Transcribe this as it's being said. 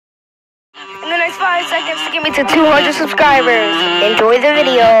5 seconds to get me to 200 subscribers. Enjoy the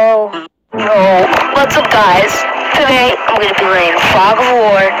video. Yo, what's up guys? Today I'm gonna be playing Fog of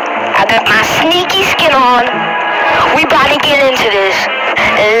War. I got my sneaky skin on. We about to get into this.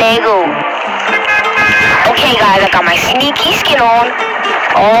 Lego. Okay guys, I got my sneaky skin on.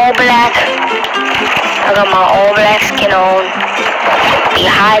 All black. I got my all black skin on. Be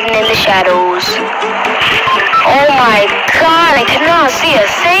hiding in the shadows. Oh my god, I cannot see a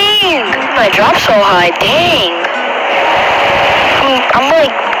thing. My drop so high, dang. I'm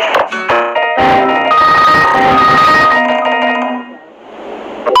like...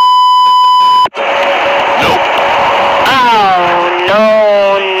 Nope. Oh, no.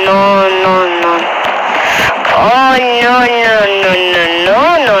 Oh, no.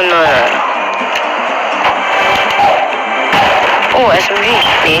 Oh, SMG.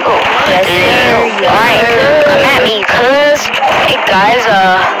 There you go. Yes, sir. Alright, come at me, cuz. Hey guys,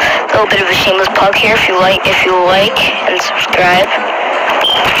 a little bit of a shameless plug here. If you like and subscribe.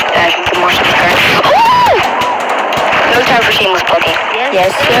 Guys, get more subscribers. Oh! No time for shameless plugging.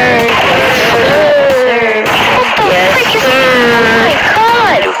 Yes, sir. What the frick is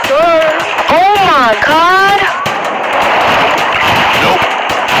that? Oh my god. Nope.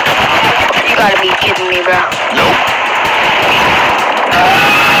 You gotta be kidding me, bro. Nope.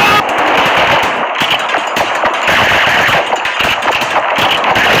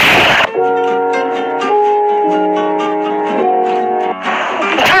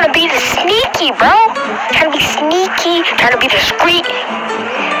 Trying to be discreet.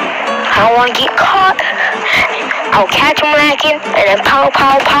 I don't want to get caught. I'll catch him lacking and then pow.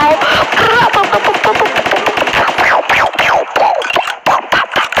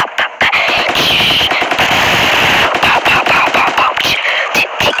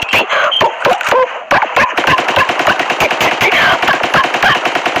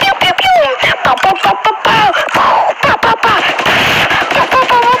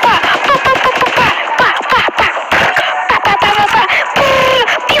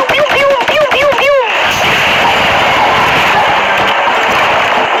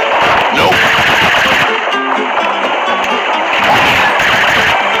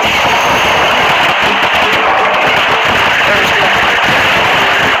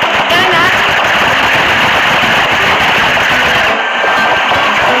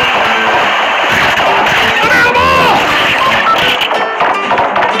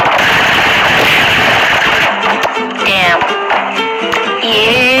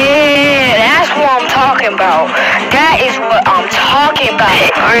 That is what I'm talking about.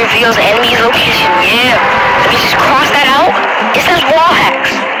 It reveals enemy's location. Yeah. Let me just cross that out. It says wall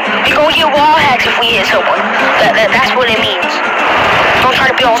hacks. We gonna get wall hacks if we hit someone. That's what it means. Don't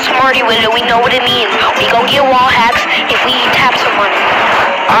try to be all smarty with it. We know what it means. We gonna get wall hacks if we tap someone.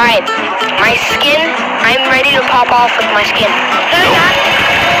 Alright. My skin. I'm ready to pop off with my skin.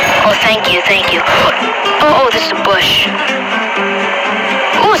 Oh, thank you. Oh, this is a bush.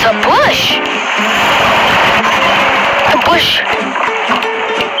 Oh, it's a bush. Bush.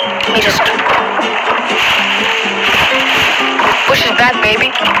 Let me just... Bush is back, baby.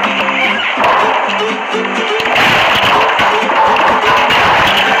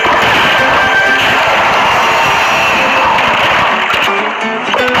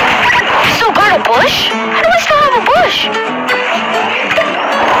 I still got a bush? How do I still have a bush?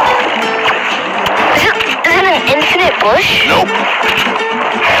 Is it an infinite bush? Nope.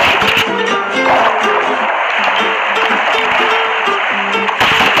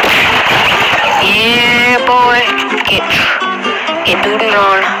 Yeah, boy. Get duding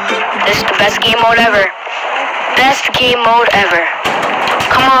on. This is the best game mode ever. Best game mode ever.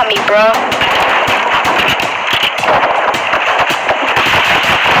 Come on me, bro.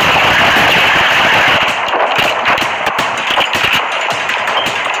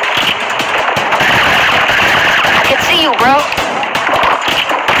 I can see you, bro.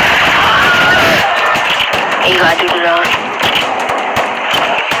 Hey, you gotta do it on.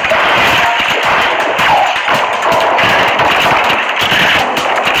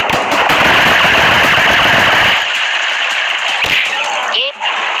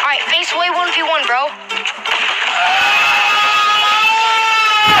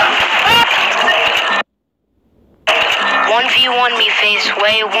 Me face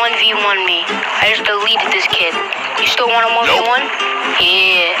way 1v1 me. I just deleted this kid. You still want a 1v1? Nope.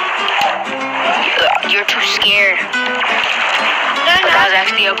 Yeah. You're too scared. That was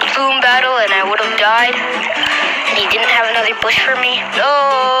actually a plume battle and I would have died. And he didn't have another bush for me.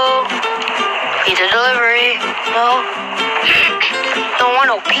 No. Pizza delivery. No. You don't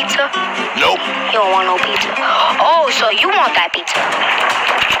want no pizza? Nope. You don't want no pizza. Oh, so you want that pizza.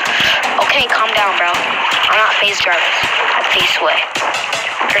 Okay, calm down. down, bro. I'm not face Jarvis. I'm face Way.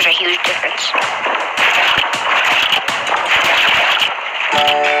 There's a huge difference.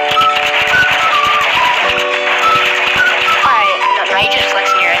 Alright, no, now you just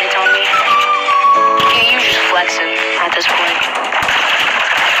flexing your edits on me. You just flexing at this point.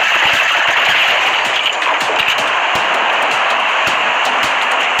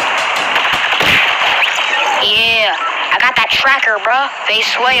 Yeah, I got that tracker, bruh.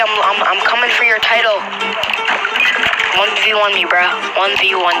 Face Way, I'm coming for your title. 1v1 me, bruh.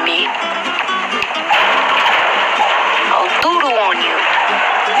 1v1 me. I'll doodle on you.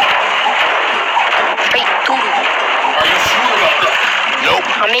 Straight doodle. Are you sure about that? Nope.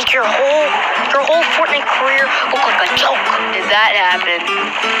 I'll make your whole Fortnite career look like a joke. Did that happen?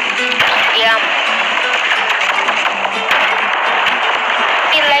 Yeah.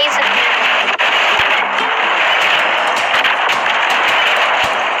 Be lazy.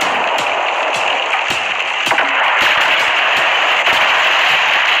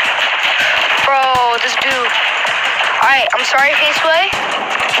 Bro, this dude. Alright, I'm sorry, Face Way.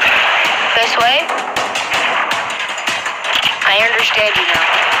 Face Way. I understand you now.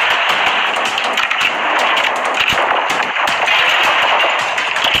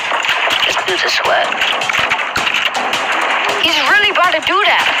 This dude's a sweat. He's really about to do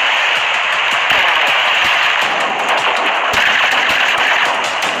that.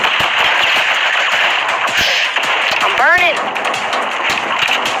 I'm burning.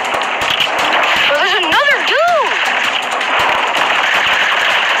 Bro, there's another dude.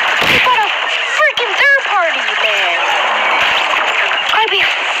 He got a freaking third party, man. Gotta be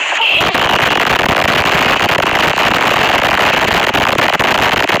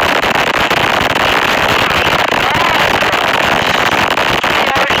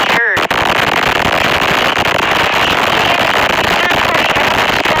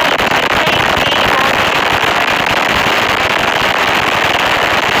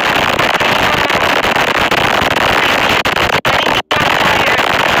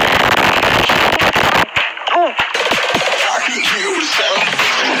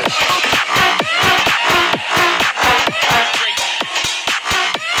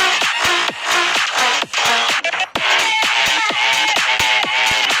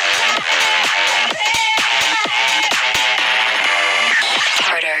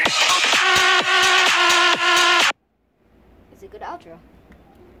It's a good outro.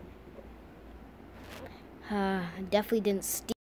 Definitely didn't steal.